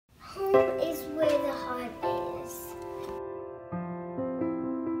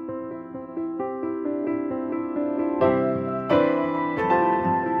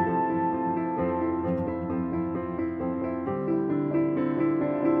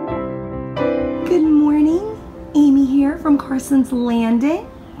Good morning, Amy here from Carson's Landing.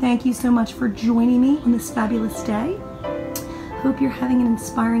 Thank you so much for joining me on this fabulous day. Hope you're having an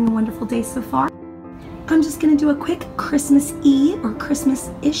inspiring and wonderful day so far. I'm just gonna do a quick Christmas Eve or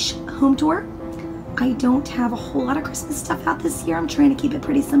Christmas-ish home tour. I don't have a whole lot of Christmas stuff out this year. I'm trying to keep it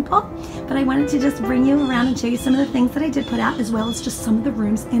pretty simple, but I wanted to just bring you around and show you some of the things that I did put out, as well as just some of the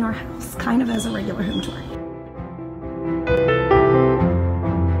rooms in our house, kind of as a regular home tour.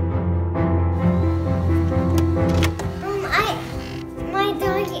 My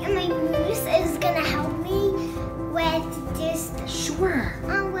doggy and my moose is gonna help me with this. Sure.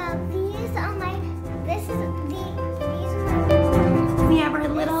 Well, these are my. These are my. We have our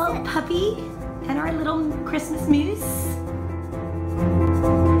little puppy and our little Christmas moose.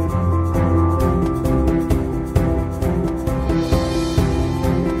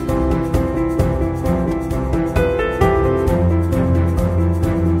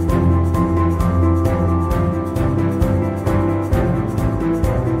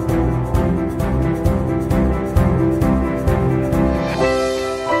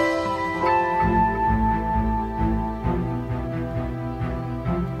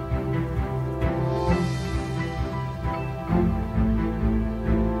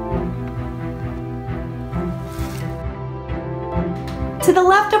 To the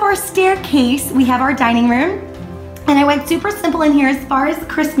left of our staircase, we have our dining room. And I went super simple in here as far as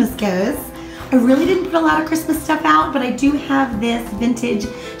Christmas goes. I really didn't put a lot of Christmas stuff out, but I do have this vintage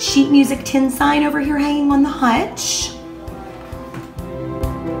sheet music tin sign over here hanging on the hutch.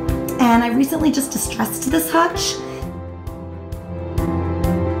 And I recently just distressed this hutch.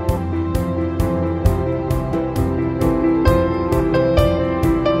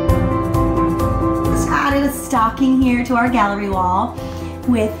 Just added a stocking here to our gallery wall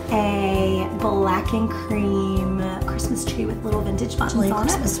with a black and cream Christmas tree with little vintage buttons on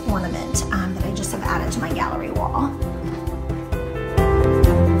it. Christmas ornament that I just have added to my gallery wall.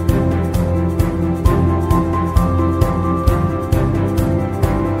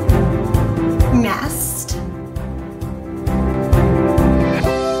 Nest.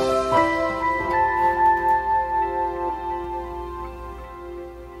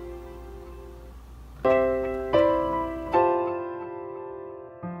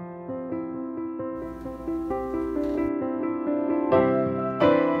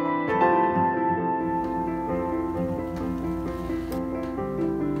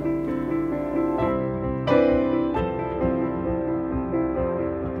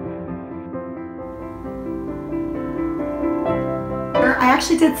 I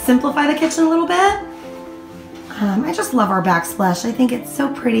actually did simplify the kitchen a little bit. I just love our backsplash. I think it's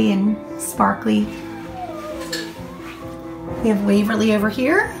so pretty and sparkly. We have Waverly over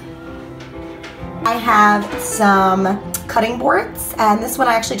here. I have some cutting boards, and this one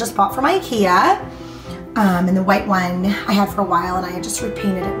I actually just bought from IKEA. And the white one I had for a while, and I just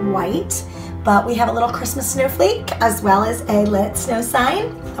repainted it white. But we have a little Christmas snowflake, as well as a lit snow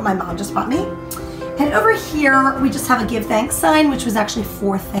sign that my mom just bought me. And over here, we just have a give thanks sign, which was actually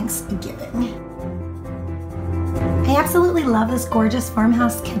for Thanksgiving. I absolutely love this gorgeous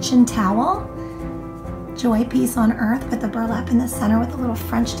farmhouse kitchen towel. Joy, peace on earth, with the burlap in the center with a little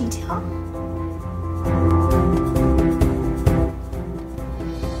French detail.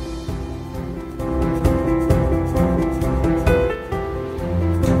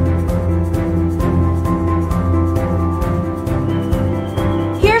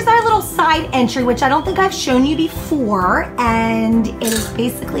 Entry, which I don't think I've shown you before, and it is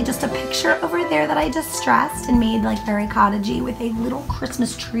basically just a picture over there that I distressed and made like very cottagey with a little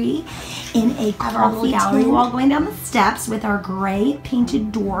Christmas tree in a coffee gallery wall going down the steps with our gray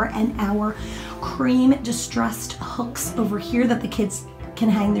painted door and our cream distressed hooks over here that the kids can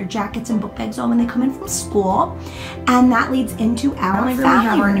hang their jackets and book bags on when they come in from school. And that leads into our family room. We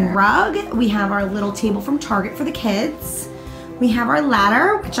have our new rug. We have our little table from Target for the kids. We have our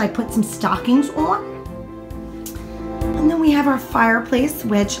ladder, which I put some stockings on. And then we have our fireplace,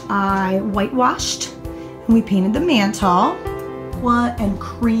 which I whitewashed. And we painted the mantle. And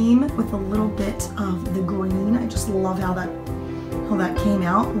cream with a little bit of the green. I just love how that came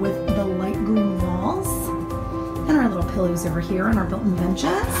out with the light green walls. And our little pillows over here and our built-in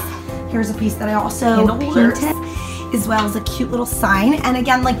benches. Here's a piece that I also painted, as well as a cute little sign. And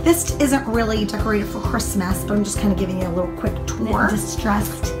again, like, this isn't really decorated for Christmas, but I'm just kind of giving you a little quick tour.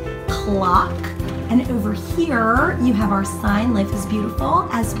 Distressed clock. And over here, you have our sign, Life is Beautiful,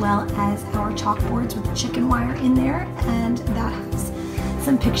 as well as our chalkboards with the chicken wire in there. And that has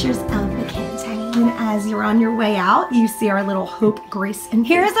some pictures of the kids hanging And as you're on your way out, you see our little Hope, Grace, and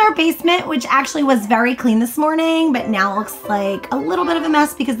here's our basement, which actually was very clean this morning, but now looks like a little bit of a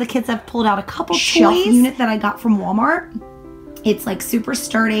mess because the kids have pulled out a couple shelf unit that I got from Walmart. It's like super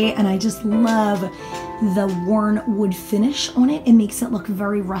sturdy, and I just love the worn wood finish on it. It makes it look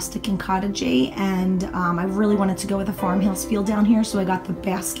very rustic and cottagey, and I really wanted to go with a farmhouse feel down here, so I got the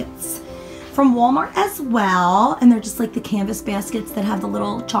baskets from Walmart as well, and they're just like the canvas baskets that have the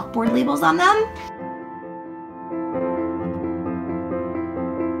little chalkboard labels on them.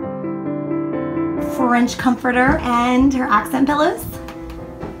 French comforter and her accent pillows,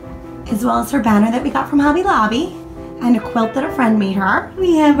 as well as her banner that we got from Hobby Lobby, and a quilt that a friend made her.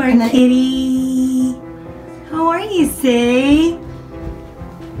 We have our kitty. How are you, Say?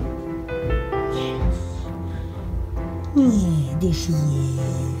 Yeah, there she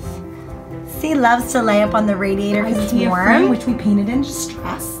is. Say loves to lay up on the radiator because it's warm, which we painted in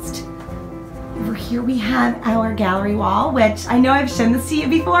Distressed. Over here we have our gallery wall, which I know I've shown this to you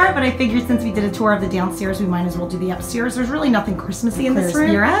before, but I figured since we did a tour of the downstairs, we might as well do the upstairs. There's really nothing Christmassy in this room.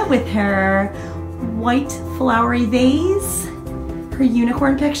 Vera with her white flowery vase, her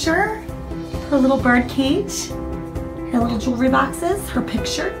unicorn picture, her little bird cage, her little jewelry boxes, her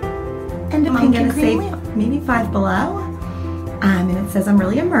picture, and a pink and green lamp, maybe Five Below. And it says I'm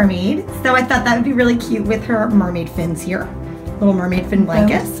really a mermaid, so I thought that would be really cute with her mermaid fins here. Little mermaid fin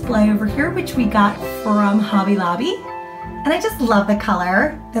blanket display over here, which we got from Hobby Lobby. And I just love the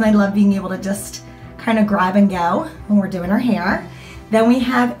color. Then I love being able to just kind of grab and go when we're doing our hair. Then we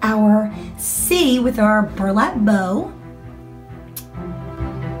have our C with our burlap bow,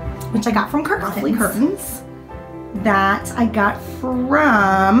 which I got from Curtains. That I got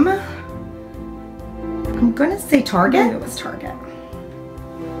from, I'm gonna say Target. I think it was Target.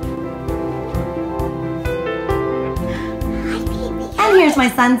 And here's my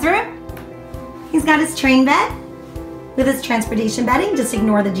son's room. He's got his train bed with his transportation bedding. Just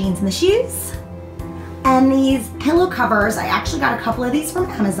ignore the jeans and the shoes. And these pillow covers, I actually got a couple of these from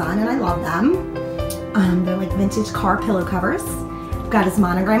Amazon and I love them. They're like vintage car pillow covers. We've got his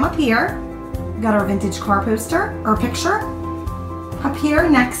monogram up here. We've got our vintage car poster or picture up here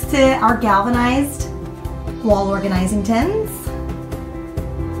next to our galvanized wall organizing tins.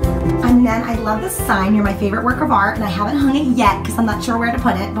 And then I love this sign. You're my favorite work of art, and I haven't hung it yet because I'm not sure where to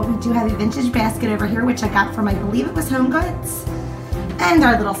put it, but we do have a vintage basket over here, which I got from, I believe it was Home Goods. And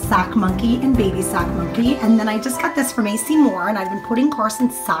our little sock monkey and baby sock monkey. And then I just got this from AC Moore, and I've been putting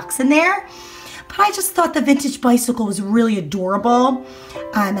Carson's socks in there. But I just thought the vintage bicycle was really adorable.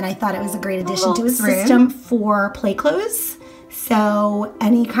 And I thought it was a great addition to his system for play clothes. So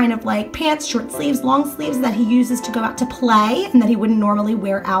any kind of like pants, short sleeves, long sleeves that he uses to go out to play and that he wouldn't normally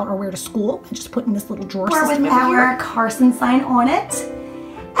wear out or wear to school, I just put in this little drawer system with our Carson sign on it.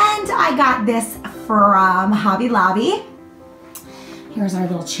 And I got this from Hobby Lobby. Here's our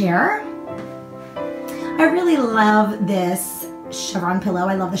little chair. I really love this chevron pillow.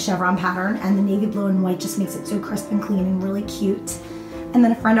 I love the chevron pattern, and the navy blue and white just makes it so crisp and clean and really cute. And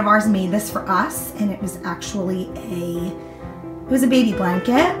then a friend of ours made this for us, and it was actually a baby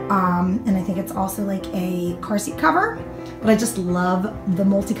blanket, and I think it's also like a car seat cover. But I just love the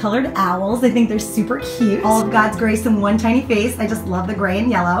multicolored owls. I think they're super cute. All of God's grace in one tiny face. I just love the gray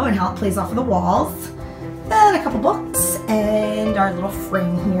and yellow and how it plays off of the walls. Then a couple books and our little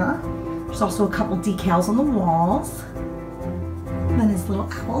frame here. There's also a couple decals on the walls. And then his little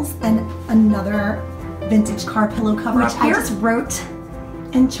owls and another vintage car pillow cover up here. I just wrote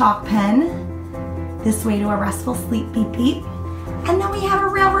in chalk pen, "This way to a restful sleep, beep beep." And then we have a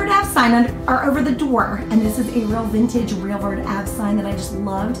Railroad Ave sign over the door. And this is a real vintage Railroad Ave sign that I just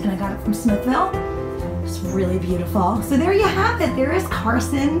loved, and I got it from Smithville. It's really beautiful. So there you have it. There is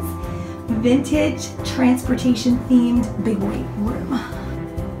Carson's vintage transportation themed big white room.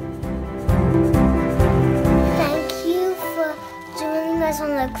 Thank you for joining us on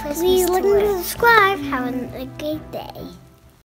the Christmas tour. Please like and subscribe. Have a great day.